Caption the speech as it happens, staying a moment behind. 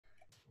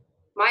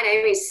My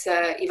name is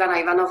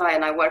Ivana Ivanova,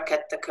 and I work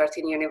at the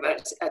Curtin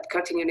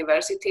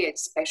University.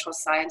 It's Spatial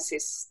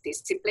Sciences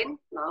discipline.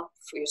 Now,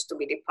 it used to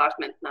be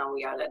department, now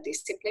we are a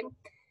discipline.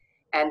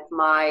 And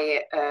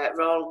my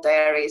role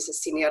there is a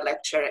senior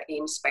lecturer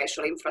in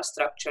spatial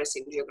infrastructures,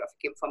 in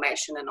geographic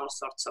information, and all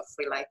sorts of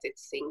related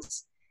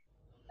things.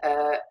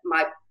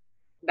 My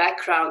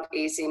background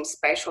is in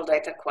spatial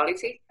data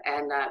quality,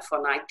 and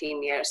for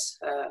 19 years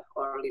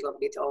or a little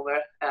bit over,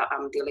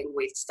 I'm dealing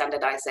with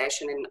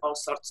standardization in all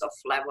sorts of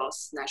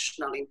levels,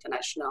 national,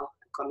 international,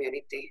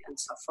 community, and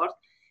so forth.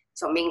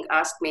 So Ming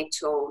asked me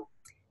to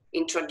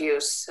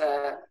introduce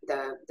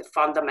the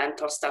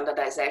fundamental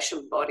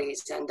standardization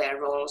bodies and their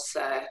roles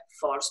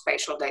for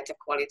spatial data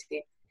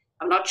quality.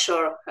 I'm not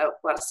sure,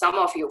 well, some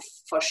of you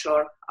for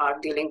sure are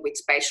dealing with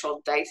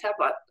spatial data,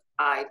 but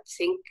I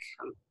think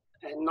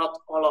not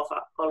all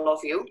of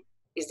you.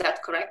 Is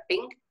that correct,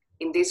 Bing?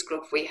 In this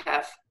group, we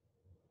have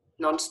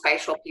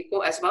non-spatial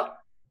people as well?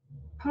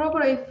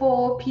 Probably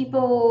for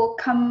people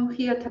come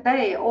here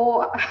today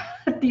or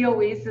deal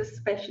with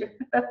spatial.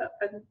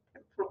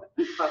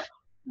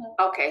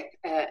 Okay,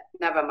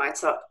 never mind.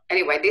 So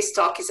anyway, this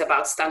talk is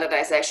about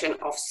standardization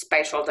of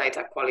spatial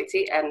data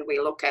quality, and we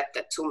look at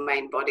the two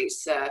main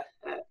bodies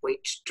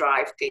which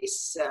drive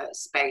this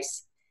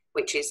space,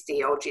 which is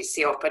the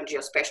OGC, Open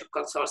Geospatial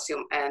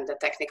Consortium, and the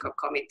technical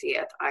committee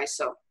at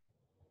ISO.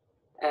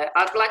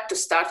 I'd like to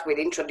start with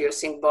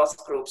introducing both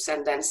groups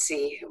and then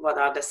see what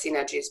are the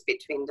synergies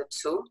between the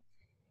two.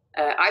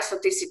 ISO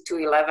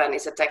TC211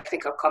 is a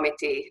technical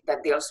committee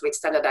that deals with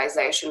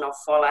standardization of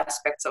all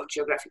aspects of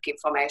geographic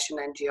information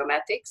and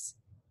geomatics.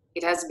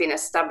 It has been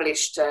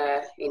established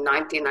in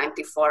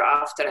 1994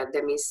 after a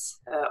demise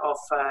of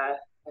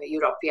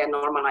European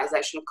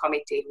Normalization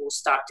Committee, who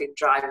started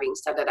driving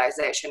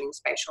standardization in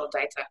spatial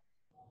data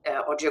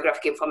or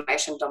geographic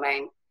information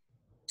domain.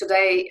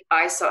 Today,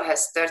 ISO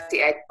has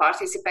 38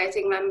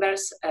 participating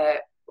members,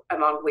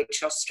 among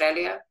which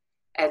Australia,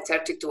 and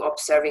 32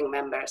 observing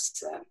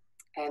members.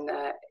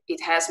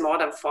 It has more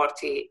than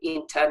 40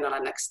 internal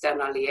and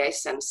external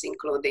liaisons,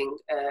 including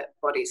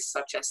bodies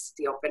such as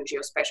the Open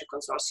Geospatial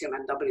Consortium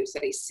and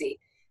W3C,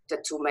 the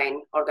two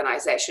main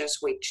organizations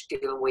which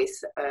deal with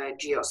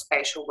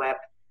geospatial web.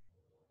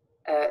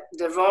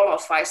 The role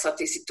of ISO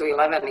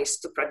TC211 is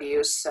to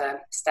produce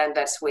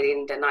standards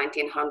within the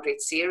 1900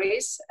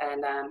 series,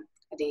 and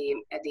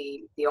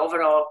the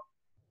overall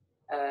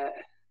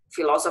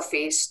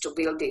philosophy is to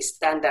build these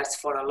standards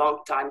for a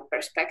long time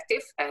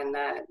perspective, and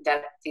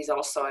that is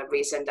also a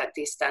reason that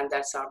these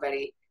standards are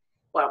very,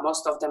 well,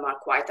 most of them are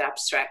quite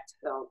abstract,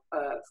 so,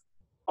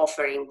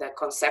 offering the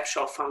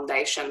conceptual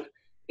foundation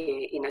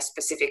in a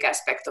specific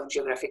aspect of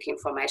geographic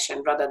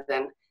information rather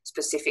than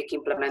specific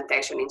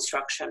implementation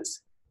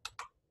instructions.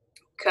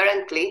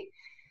 Currently,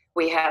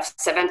 we have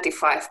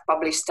 75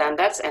 published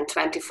standards and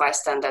 25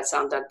 standards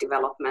under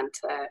development,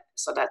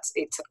 so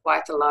it's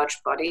quite a large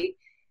body.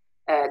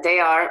 They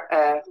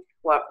are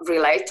well,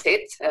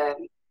 related,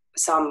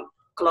 some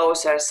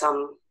closer,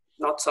 some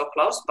not so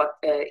close, but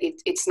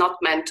it's not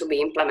meant to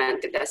be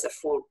implemented as a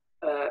full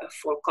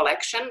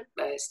collection.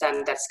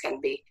 Standards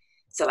can be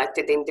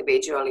selected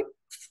individually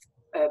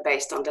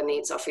based on the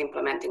needs of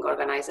implementing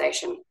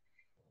organization.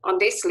 On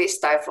this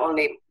list, I've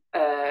only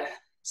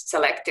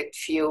selected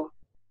few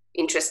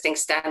interesting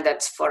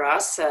standards for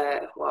us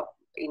well,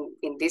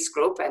 in this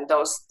group, and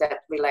those that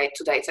relate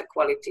to data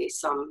quality.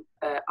 Some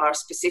are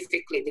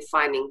specifically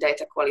defining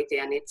data quality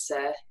and its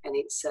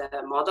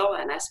model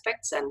and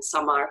aspects, and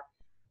some are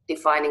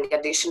defining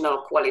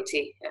additional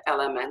quality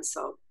elements.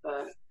 So,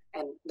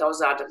 and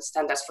those are the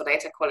standards for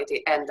data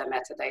quality and the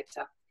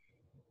metadata.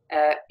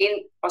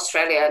 In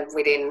Australia and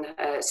within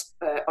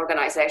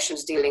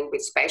organizations dealing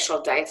with spatial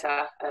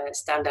data,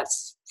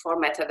 standards for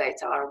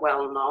metadata are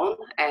well known,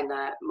 and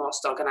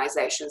most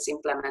organizations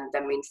implement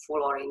them in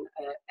full or in,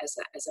 as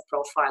a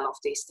profile of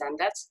these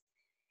standards.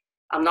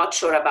 I'm not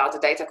sure about the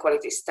data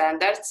quality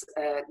standards.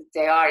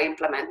 They are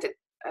implemented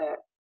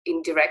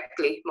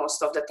indirectly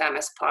most of the time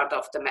as part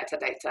of the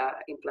metadata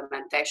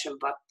implementation,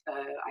 but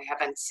I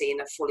haven't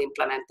seen a full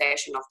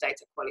implementation of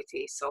data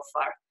quality so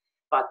far,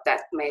 but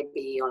that may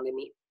be only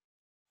me.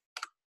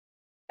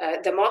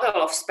 The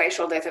model of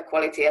spatial data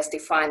quality as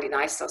defined in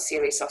ISO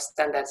series of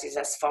standards is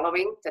as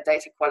following. The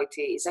data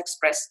quality is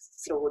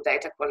expressed through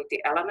data quality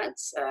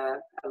elements,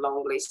 a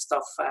long list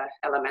of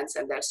elements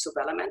and their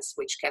sub-elements,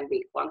 which can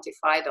be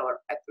quantified or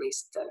at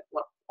least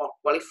or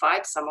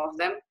qualified, some of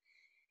them.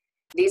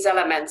 These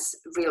elements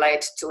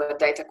relate to a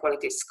data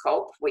quality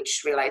scope,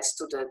 which relates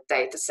to the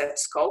dataset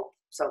scope.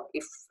 So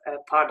if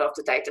part of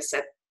the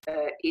dataset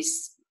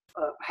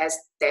has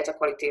data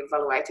quality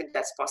evaluated,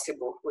 that's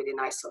possible within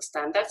ISO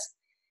standards.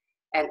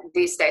 And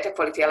these data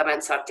quality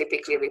elements are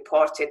typically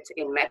reported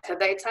in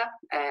metadata,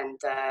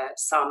 and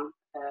some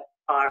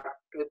are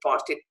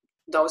reported,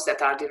 those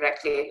that are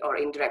directly or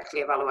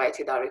indirectly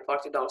evaluated are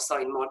reported also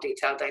in more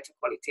detailed data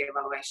quality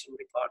evaluation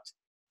report.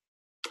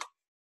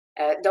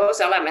 Those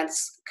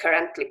elements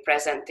currently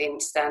present in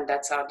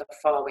standards are the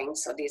following.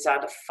 So these are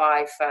the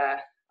 5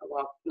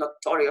 well,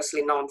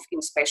 notoriously known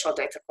in spatial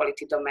data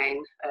quality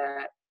domain,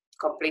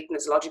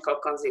 completeness, logical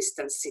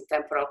consistency,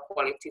 temporal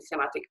quality,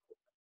 thematic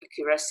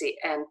accuracy,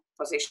 and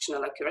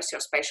positional accuracy or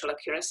spatial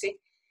accuracy.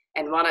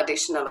 And one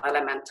additional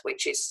element,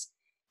 which is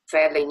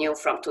fairly new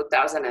from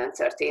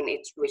 2013,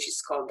 which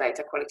is called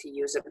data quality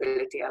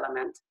usability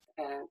element.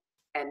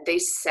 And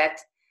this set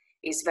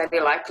is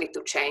very likely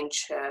to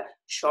change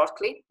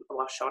shortly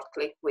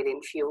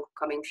within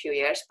coming few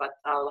years, but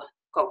I'll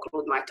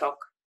conclude my talk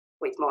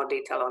with more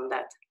detail on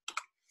that.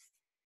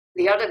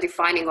 The other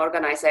defining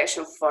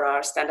organization for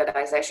our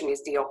standardization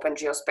is the Open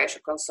Geospatial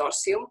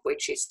Consortium,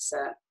 which is,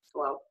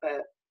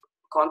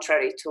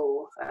 contrary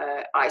to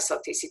ISO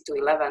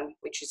TC211,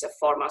 which is a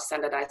formal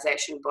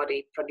standardization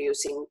body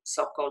producing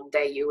so-called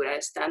de jure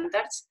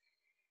standards.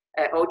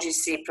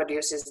 OGC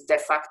produces de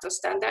facto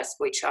standards,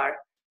 which are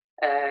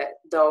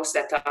those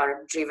that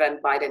are driven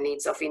by the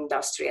needs of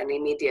industry and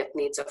immediate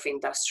needs of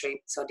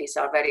industry. So these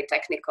are very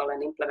technical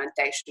and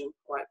implementation,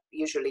 or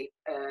usually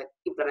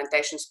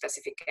implementation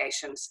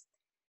specifications.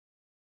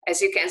 As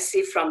you can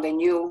see from the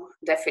new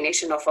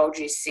definition of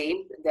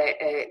OGC,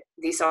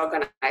 this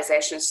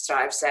organization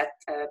strives at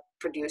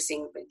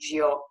producing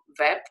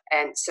geo-web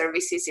and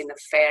services in a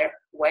fair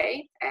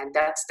way, and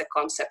that's the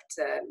concept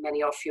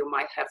many of you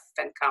might have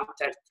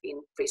encountered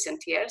in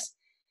recent years.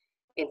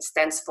 It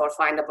stands for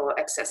findable,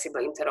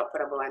 accessible,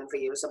 interoperable, and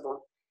reusable.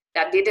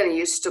 That didn't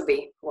used to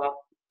be. Well,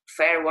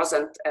 fair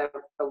wasn't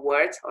a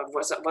word, or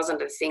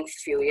wasn't a thing a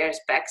few years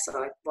back,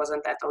 so it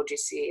wasn't at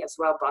OGC as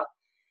well, but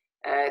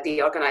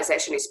the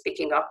organization is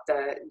picking up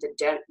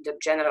the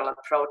general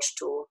approach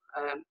to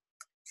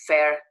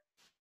fair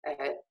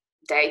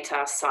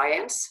data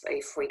science,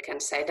 if we can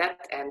say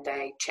that, and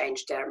they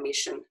changed their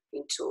mission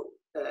into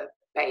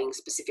paying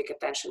specific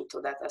attention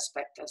to that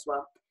aspect as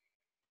well.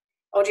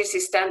 OGC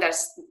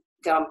standards,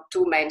 there are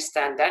two main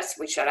standards,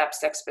 which are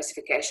abstract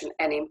specification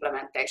and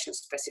implementation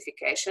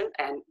specification.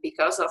 And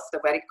because of the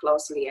very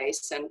close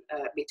liaison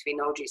between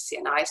OGC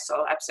and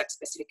ISO, abstract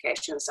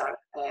specifications are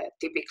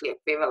typically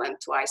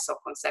equivalent to ISO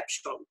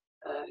conceptual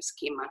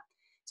schema.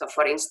 So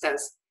for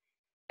instance,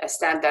 a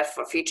standard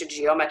for feature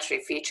geometry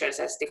features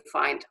as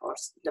defined, or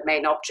the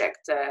main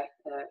object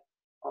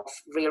of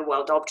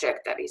real-world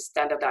object that is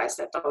standardized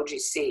at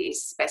OGC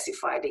is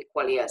specified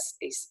equally as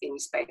is in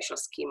spatial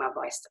schema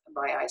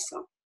by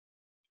ISO.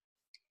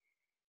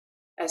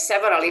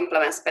 Several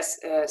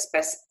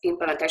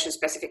implementation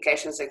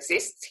specifications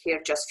exist.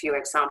 Here just few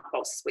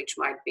examples which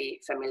might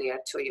be familiar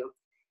to you.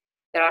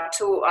 There are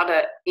two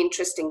other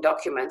interesting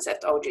documents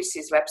at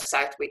OGC's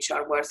website which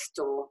are worth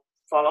to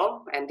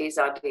follow, and these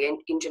are the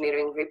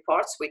engineering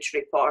reports, which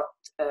report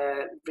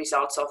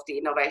results of the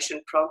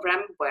innovation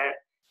program where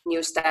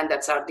new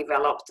standards are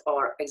developed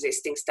or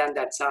existing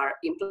standards are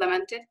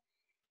implemented,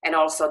 and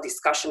also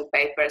discussion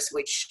papers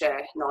which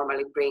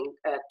normally bring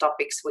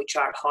topics which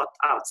are hot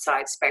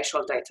outside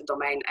spatial data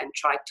domain and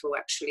try to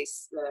actually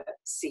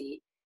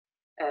see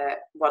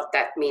what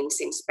that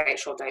means in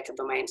spatial data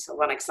domain. So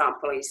one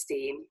example is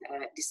the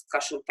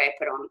discussion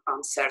paper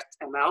on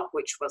CERT-ML,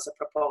 which was a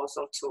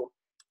proposal to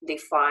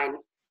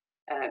define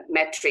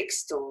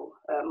metrics to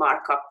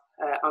mark up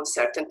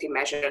uncertainty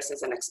measures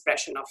as an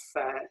expression of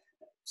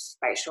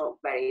spatial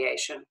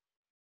variation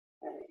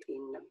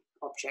in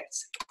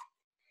objects.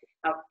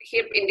 Now,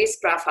 here in this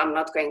graph, I'm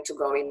not going to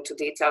go into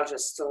detail,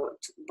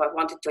 but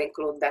wanted to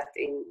include that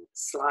in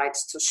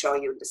slides to show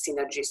you the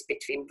synergies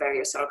between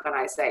various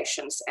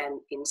organizations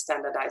and in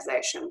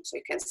standardization. So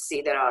you can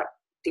see there are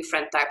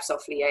different types of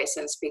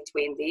liaisons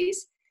between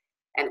these,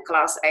 and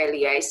class A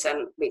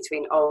liaison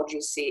between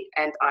OGC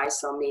and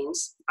ISO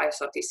means,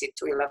 ISO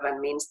TC211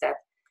 means that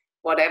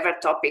whatever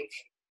topic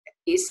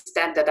is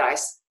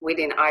standardized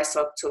within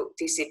ISO to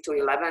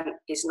TC211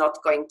 is not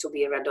going to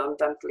be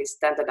redundantly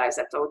standardized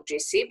at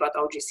OGC, but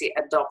OGC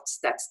adopts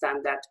that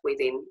standard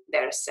within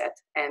their set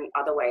and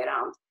other way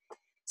around.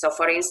 So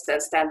for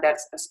instance, standard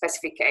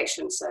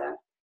specifications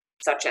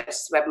such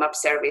as web map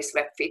service,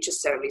 web feature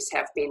service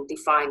have been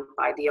defined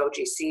by the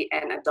OGC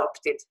and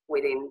adopted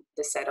within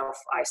the set of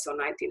ISO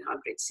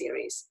 1900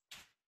 series.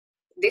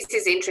 This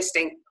is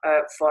interesting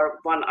for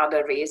one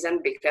other reason,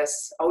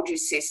 because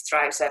OGC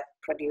strives at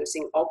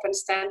producing open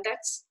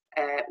standards,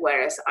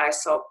 whereas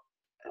ISO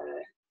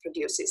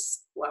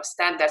produces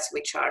standards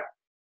which are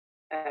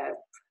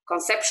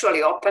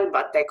conceptually open,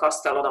 but they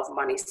cost a lot of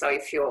money. So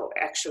if you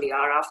actually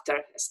are after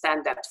a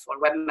standard for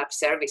web map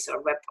service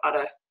or web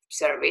other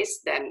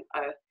service, then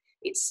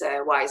it's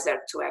wiser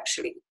to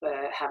actually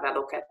have a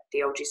look at the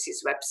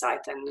OGC's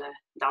website and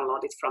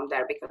download it from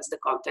there, because the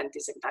content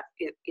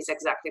is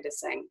exactly the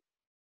same.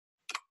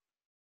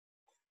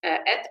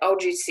 At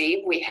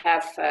OGC, we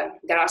have,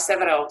 there are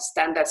several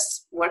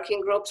standards working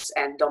groups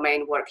and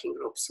domain working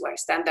groups, where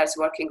standards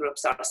working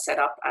groups are set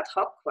up ad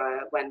hoc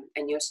when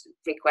a new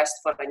request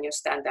for a new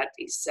standard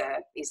is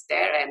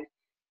there, and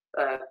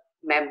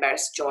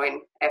members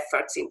join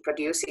efforts in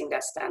producing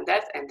that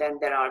standard. And then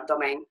there are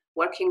domain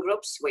working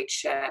groups,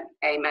 which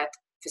aim at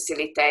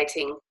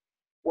facilitating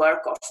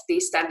work of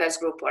this standards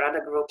group or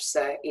other groups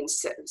in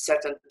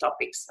certain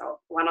topics. So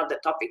one of the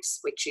topics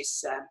which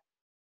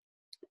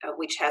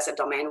has a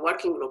domain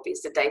working group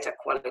is the data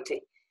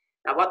quality.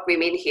 Now, what we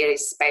mean here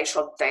is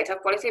spatial data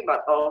quality,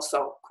 but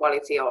also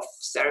quality of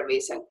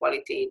service and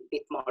quality a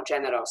bit more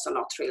general, so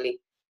not really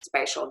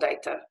spatial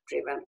data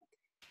driven.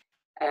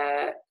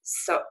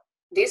 So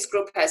this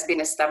group has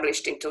been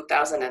established in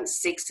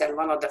 2006, and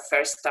one of the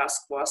first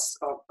tasks was,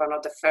 or one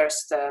of the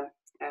first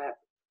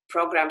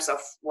programs of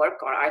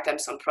work or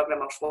items on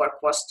program of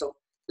work was to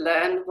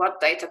learn what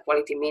data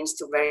quality means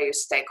to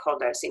various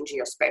stakeholders in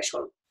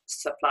geospatial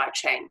supply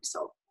chain.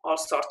 So all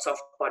sorts of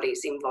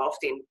bodies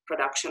involved in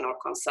production or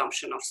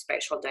consumption of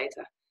spatial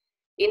data.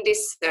 In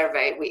this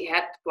survey, we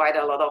had quite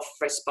a lot of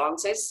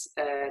responses,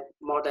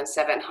 more than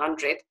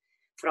 700,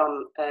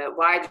 from a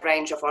wide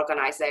range of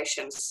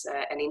organizations,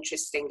 and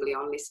interestingly,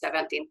 only 17%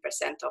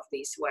 of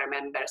these were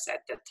members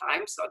at the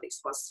time. So this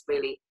was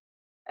really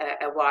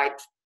a wide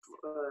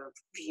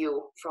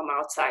view from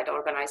outside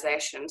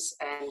organizations,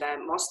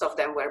 and most of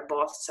them were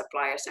both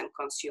suppliers and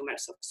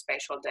consumers of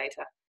spatial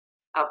data.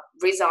 Our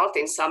result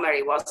in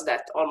summary was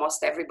that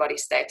almost everybody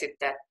stated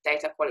that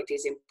data quality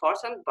is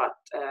important, but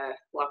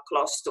well,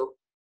 close to,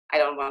 I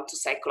don't want to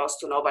say close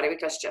to nobody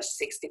because just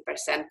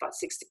 60%, but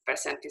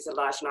 60% is a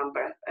large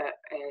number,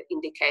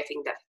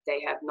 indicating that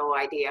they have no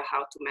idea how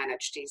to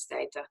manage these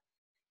data.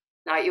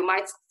 Now, you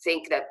might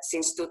think that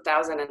since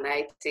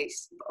 2008,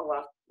 this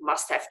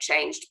must have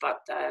changed, but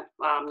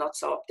well, I'm not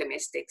so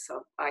optimistic.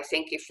 So I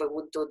think if we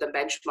would do the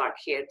benchmark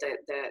here,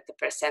 the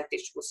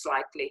percentage would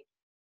slightly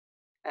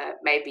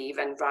maybe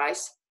even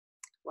rise.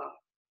 Well,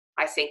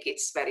 I think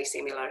it's very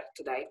similar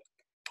today.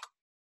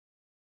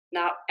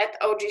 Now, at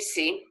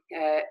OGC,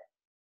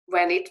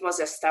 when it was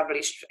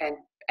established and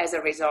as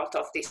a result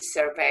of this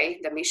survey,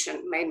 the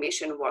main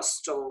mission was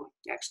to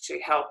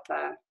actually help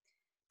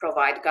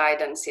provide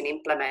guidance in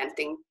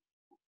implementing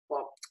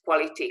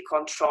quality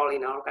control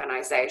in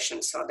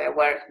organizations. So there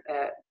were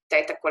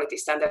data quality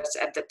standards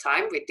at the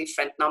time with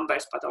different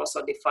numbers, but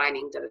also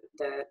defining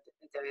the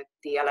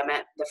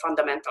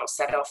fundamental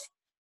set of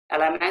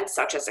elements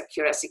such as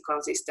accuracy,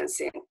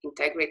 consistency, and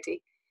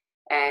integrity.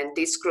 And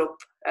this group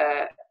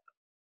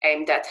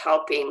aimed at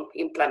helping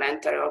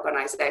implementer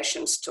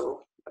organizations to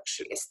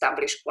actually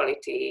establish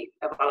quality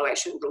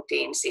evaluation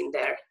routines in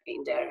their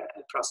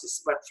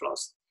process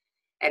workflows.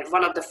 And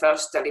one of the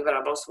first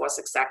deliverables was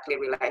exactly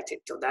related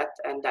to that,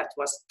 and that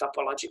was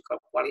topological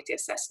quality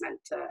assessment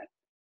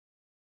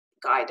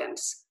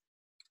guidance.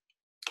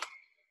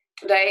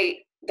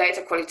 Today,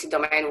 Data Quality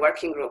Domain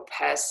Working Group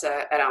has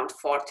around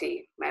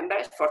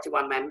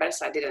 41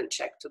 members. I didn't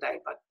check today,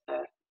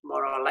 but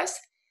more or less.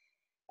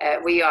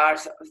 We are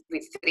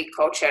with 3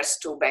 co-chairs,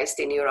 2 based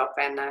in Europe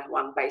and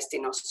 1 based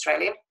in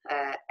Australia.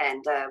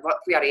 And what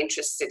we are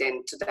interested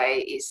in today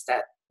is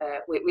that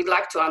we'd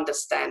like to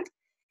understand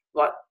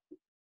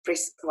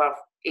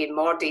in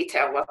more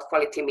detail what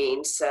quality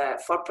means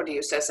for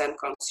producers and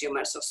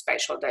consumers of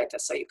spatial data.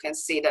 So you can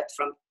see that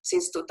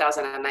since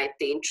 2008,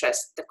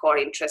 the core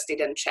interest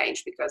didn't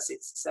change, because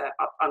it's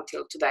up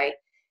until today,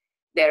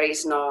 there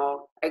is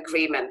no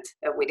agreement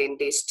within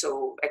these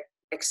 2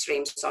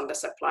 extremes on the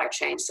supply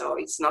chain. So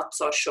it's not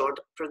so sure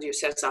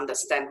producers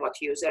understand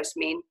what users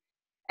mean,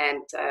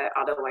 and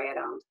other way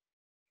around.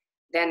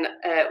 Then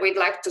we'd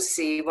like to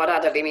see what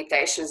are the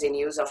limitations in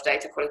use of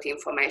data quality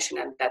information,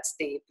 and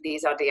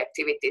these are the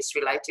activities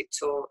related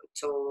to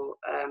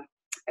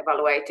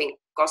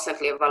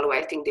constantly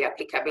evaluating the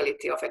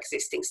applicability of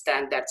existing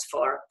standards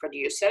for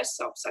producers,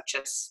 so such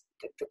as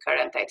the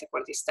current data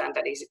quality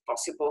standard. Is it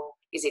possible?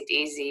 Is it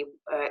easy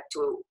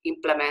to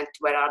implement?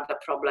 Where are the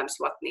problems?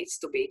 What needs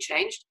to be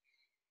changed?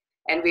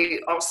 And we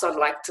also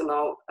like to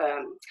know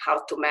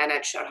how to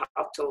manage or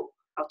how to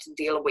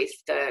deal with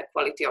the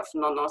quality of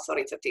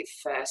non-authoritative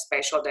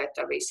spatial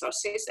data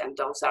resources, and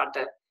those are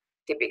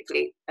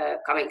typically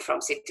coming from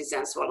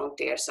citizens,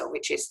 volunteers, so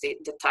which is the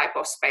type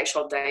of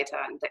spatial data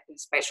and the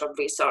spatial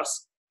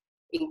resource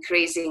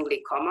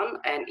increasingly common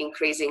and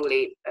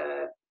increasingly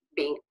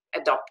being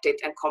adopted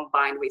and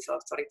combined with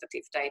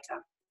authoritative data.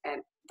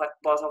 But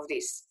both of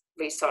these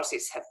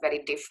resources have very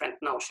different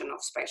notion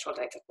of spatial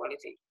data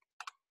quality.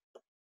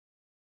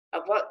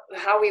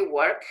 How we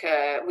work,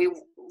 we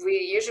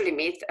usually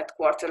meet at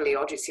quarterly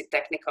OGC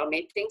technical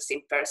meetings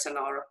in person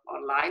or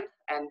online,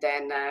 and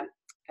then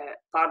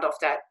part of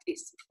that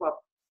is,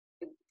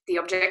 the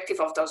objective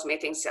of those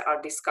meetings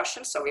are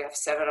discussions. So we have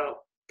several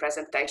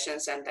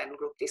presentations and then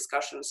group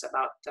discussions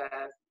about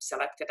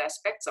selected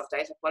aspects of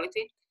data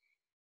quality.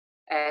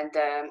 And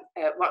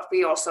what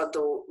we also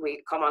do,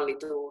 we commonly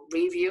do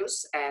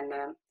reviews, and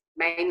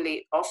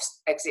mainly of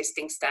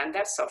existing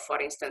standards. So for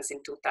instance,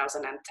 in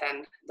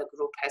 2010, the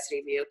group has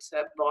reviewed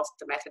both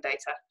the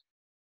metadata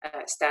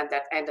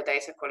standard and the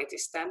data quality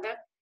standard.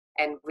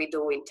 And we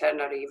do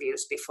internal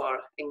reviews before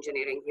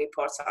engineering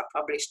reports are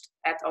published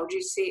at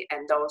OGC,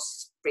 and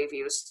those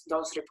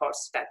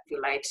reports that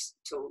relate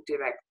to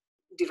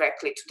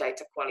directly to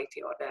data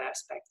quality or their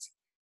aspects.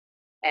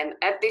 And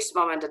at this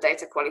moment, the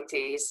data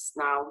quality is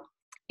now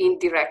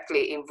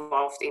indirectly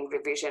involved in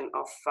revision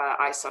of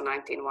ISO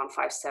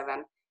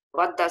 19157.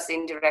 What does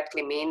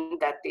indirectly mean?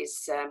 That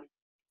is,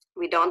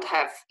 we don't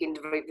have, in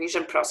the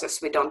revision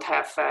process, we don't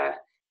have a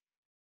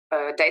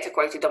data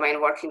quality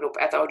domain working group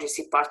at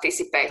OGC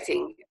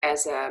participating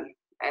as a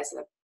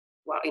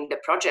well, in the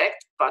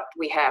project, but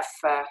we have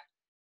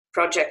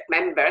project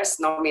members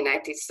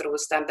nominated through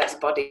standards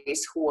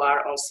bodies who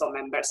are also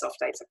members of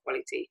data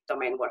quality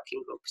domain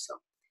working group. So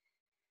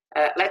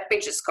let me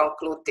just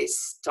conclude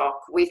this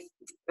talk with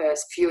a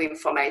few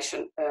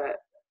information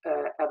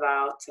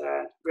about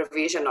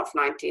revision of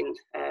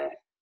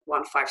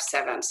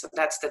 19157. So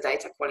that's the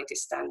data quality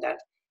standard.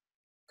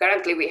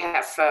 Currently we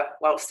have,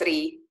 well,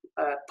 three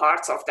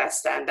parts of that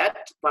standard,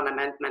 one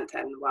amendment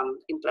and one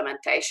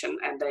implementation,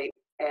 and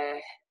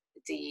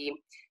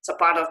so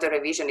part of the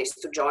revision is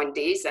to join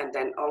these and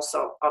then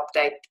also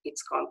update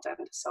its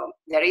content. So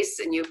there is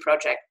a new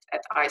project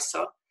at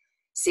ISO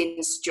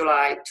since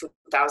July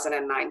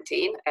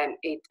 2019, and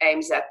it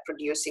aims at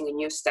producing a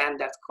new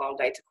standard called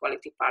Data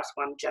Quality Part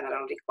 1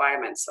 General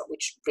Requirements, so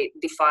which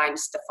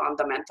defines the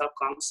fundamental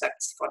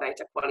concepts for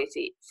data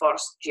quality for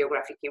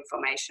geographic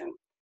information.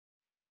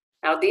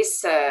 Now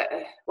this,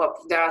 well,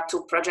 there are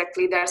two project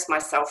leaders,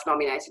 myself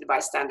nominated by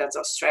Standards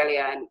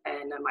Australia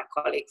and my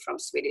colleague from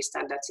Swedish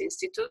Standards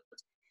Institute.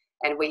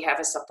 And we have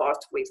a support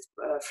with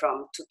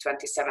from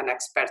 27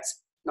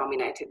 experts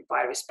nominated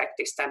by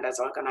respective standards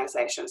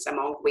organizations,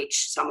 among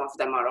which some of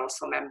them are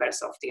also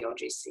members of the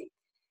OGC.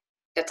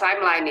 The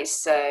timeline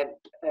is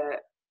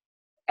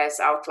as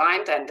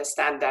outlined, and the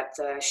standard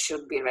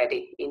should be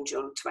ready in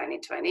June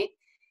 2020.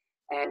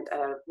 And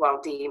well,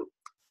 the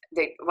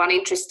one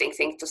interesting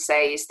thing to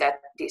say is that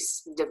the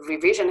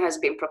revision has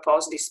been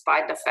proposed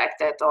despite the fact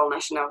that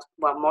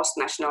most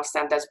national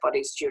standards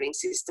bodies during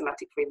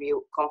systematic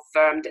review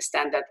confirmed the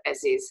standard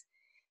as is.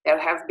 There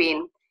have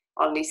been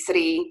only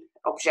 3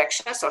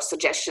 objections or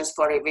suggestions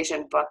for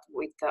revision, but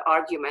with the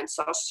argument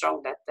so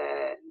strong that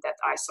that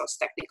ISO's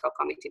technical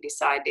committee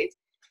decided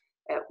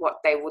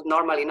what they would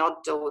normally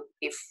not do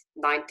if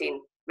 19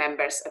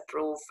 members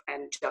approve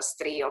and just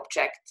 3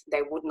 object,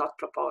 they would not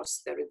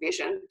propose the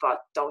revision, but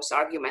those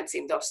arguments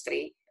in those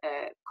 3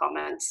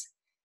 comments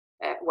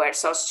were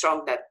so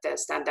strong that the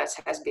standards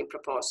has been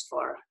proposed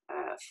for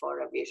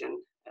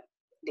revision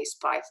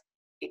despite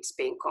it's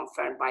being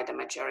confirmed by the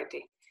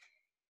majority.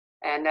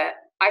 And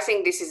I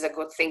think this is a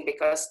good thing,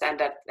 because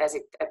standard, as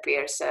it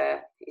appears,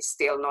 is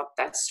still not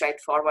that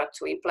straightforward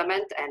to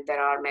implement, and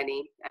there are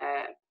many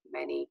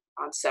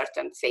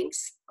uncertain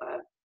things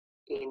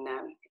in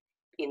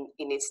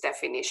its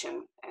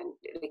definition, and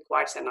it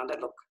requires another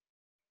look.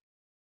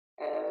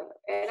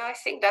 And I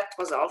think that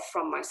was all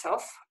from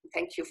myself.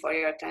 Thank you for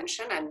your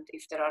attention, and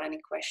if there are any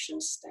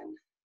questions, then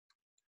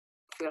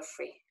feel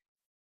free.